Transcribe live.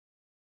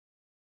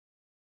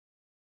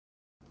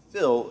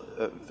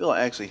Phil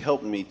actually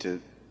helped me to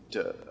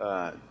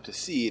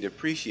see, to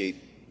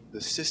appreciate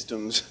the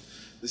systems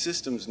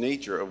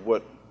nature of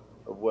what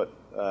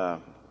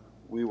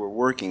we were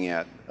working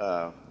at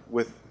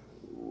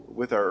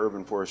with our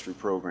urban forestry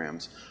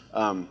programs.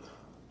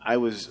 I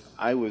was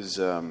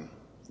kind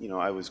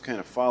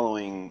of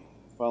following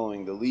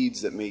the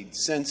leads that made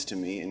sense to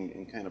me,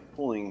 and kind of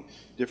pulling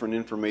different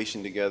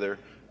information together.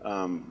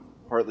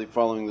 Partly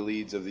following the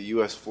leads of the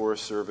U.S.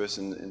 Forest Service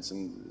and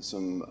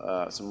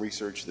some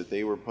research that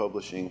they were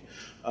publishing,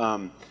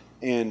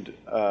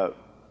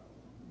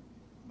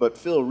 but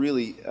Phil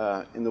really,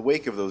 in the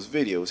wake of those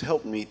videos,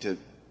 helped me to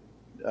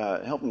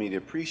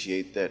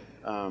appreciate that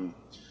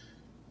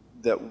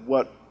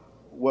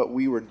what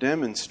we were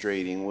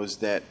demonstrating was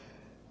that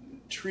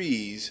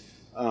trees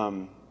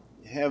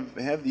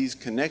have these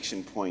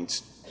connection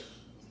points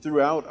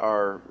throughout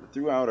our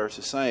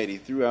society,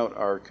 throughout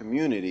our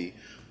community,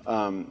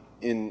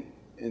 in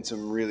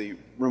some really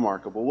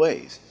remarkable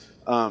ways.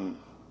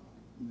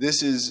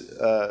 This is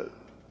a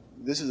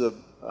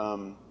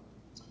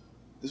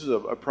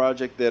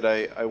project that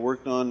I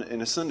worked on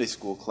in a Sunday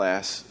school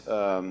class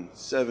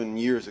 7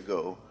 years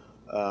ago,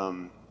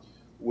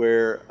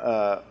 where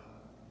I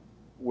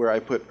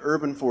put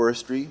urban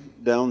forestry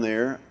down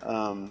there,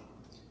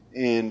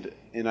 and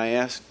I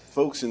asked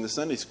folks in the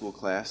Sunday school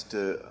class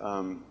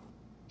to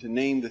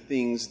name the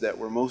things that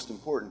were most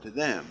important to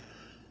them.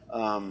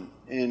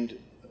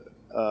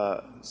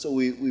 So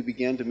we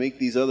began to make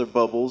these other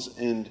bubbles,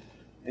 and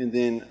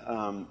then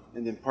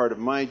part of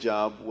my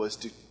job was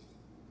to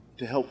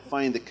help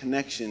find the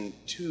connection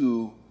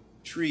to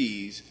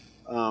trees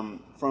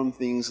from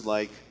things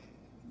like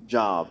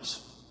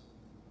jobs,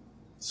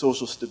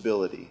 social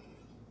stability,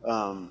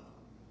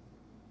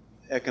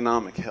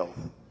 economic health,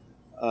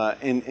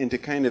 and to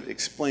kind of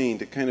explain,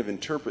 to kind of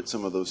interpret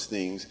some of those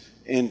things,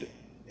 and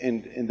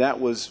that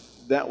was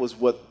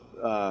what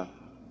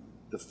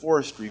the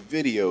forestry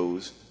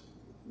videos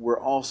were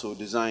also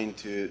designed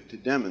to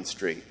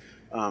demonstrate.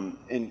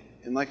 And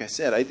like I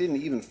said, I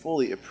didn't even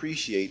fully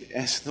appreciate,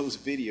 as those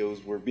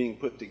videos were being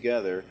put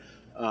together,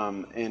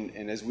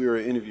 and as we were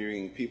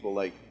interviewing people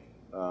like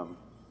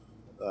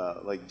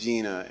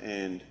Gina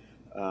and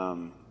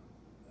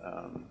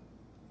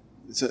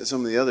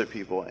some of the other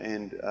people,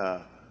 and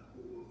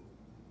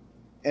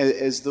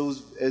as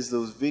those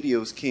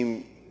videos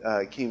came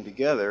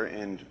together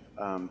and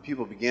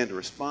people began to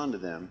respond to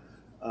them,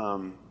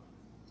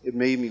 it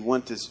made me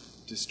want to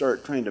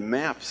start trying to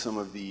map some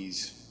of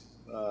these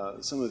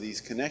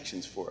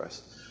connections for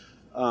us.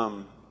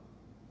 So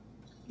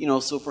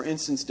for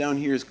instance, down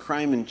here is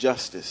crime and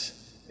justice,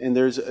 and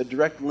there's a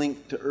direct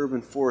link to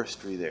urban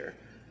forestry there.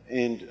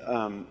 And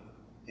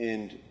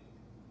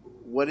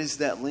what is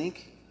that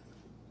link?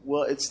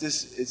 Well, it's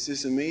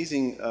this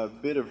amazing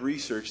bit of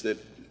research that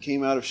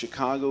came out of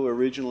Chicago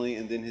originally,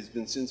 and then has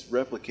been since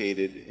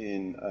replicated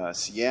in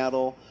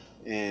Seattle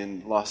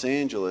and Los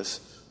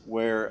Angeles,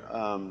 where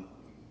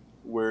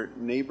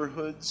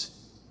neighborhoods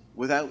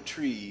without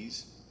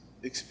trees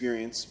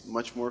experience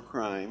much more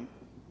crime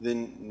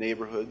than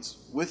neighborhoods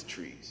with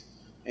trees,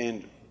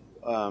 and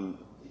the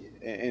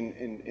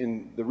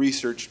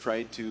research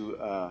tried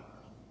to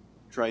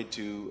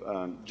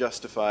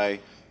justify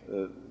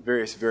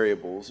various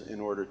variables in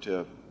order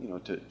to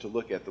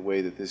look at the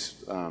way that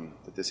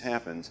this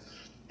happens,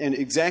 and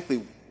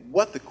exactly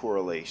what the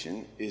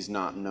correlation is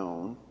not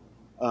known.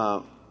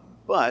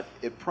 But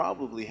it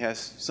probably has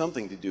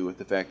something to do with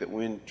the fact that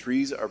when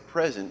trees are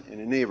present in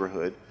a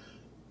neighborhood,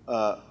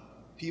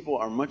 people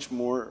are much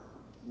more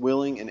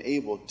willing and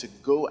able to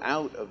go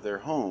out of their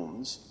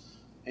homes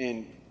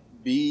and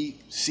be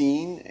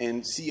seen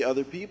and see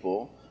other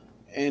people.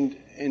 And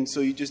so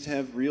you just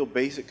have real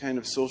basic kind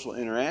of social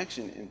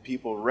interaction, and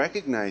people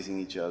recognizing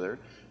each other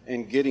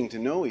and getting to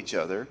know each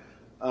other.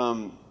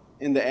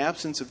 In the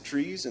absence of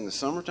trees in the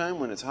summertime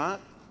when it's hot,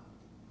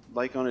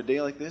 like on a day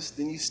like this,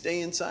 then you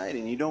stay inside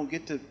and you don't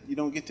get to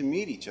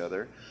meet each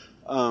other,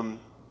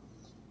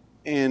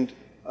 and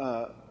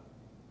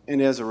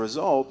as a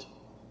result,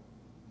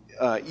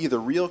 either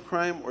real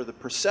crime or the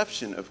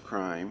perception of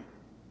crime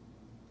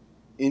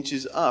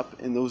inches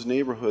up in those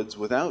neighborhoods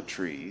without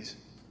trees,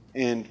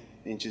 and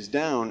inches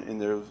down in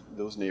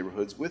those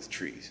neighborhoods with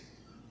trees,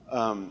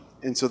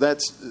 and so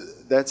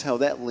that's how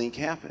that link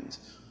happens,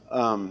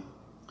 and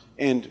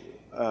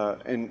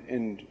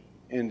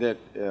that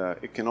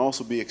it can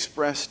also be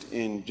expressed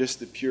in just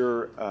the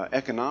pure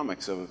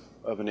economics of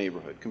a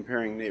neighborhood,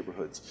 comparing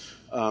neighborhoods.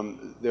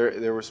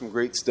 There were some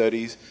great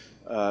studies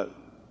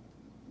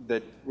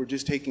that were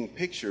just taking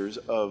pictures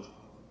of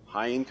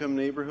high-income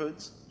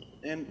neighborhoods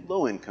and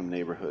low-income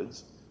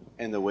neighborhoods,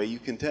 and the way you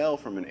can tell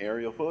from an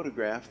aerial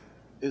photograph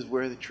is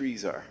where the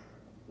trees are,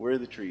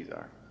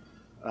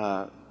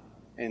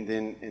 and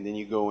then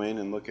you go in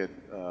and look at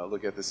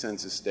the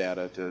census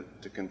data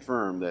to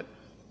confirm that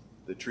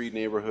the treed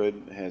neighborhood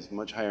has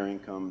much higher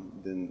income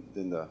than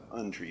the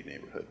untreed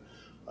neighborhood.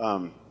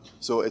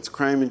 So it's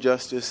crime and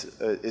justice,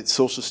 it's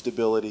social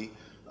stability,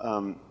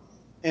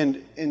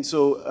 and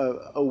so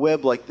a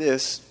web like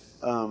this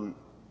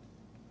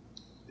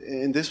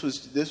and this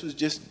was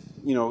just,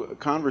 you know, a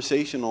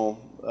conversational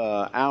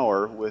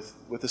hour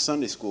with a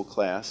Sunday school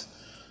class,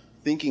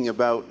 thinking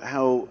about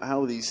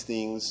how these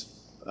things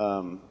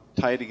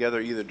tie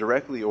together either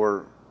directly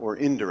or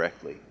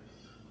indirectly.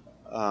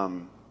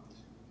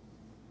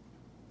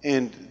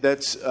 And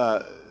that's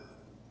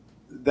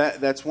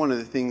one of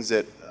the things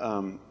that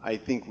I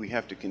think we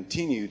have to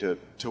continue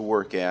to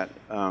work at.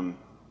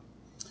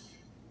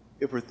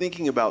 If we're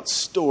thinking about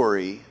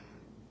story,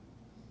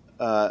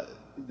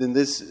 then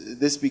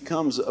this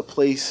becomes a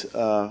place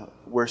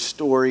where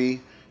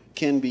story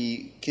can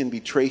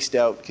be traced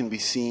out, can be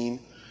seen.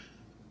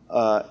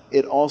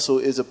 It also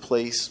is a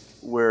place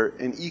where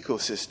an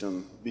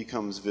ecosystem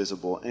becomes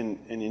visible, and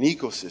an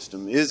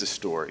ecosystem is a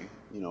story,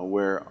 you know,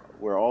 where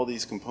all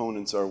these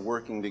components are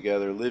working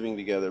together, living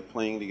together,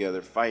 playing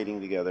together,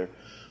 fighting together,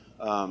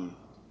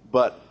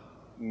 but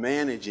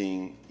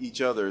managing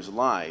each other's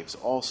lives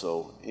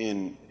also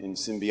in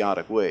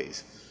symbiotic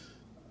ways.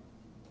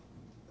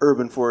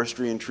 Urban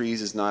forestry and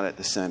trees is not at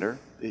the center.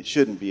 It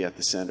shouldn't be at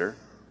the center.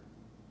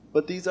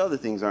 But these other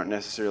things aren't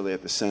necessarily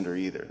at the center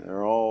either.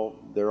 They're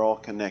all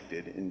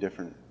connected in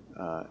different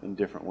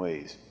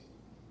ways.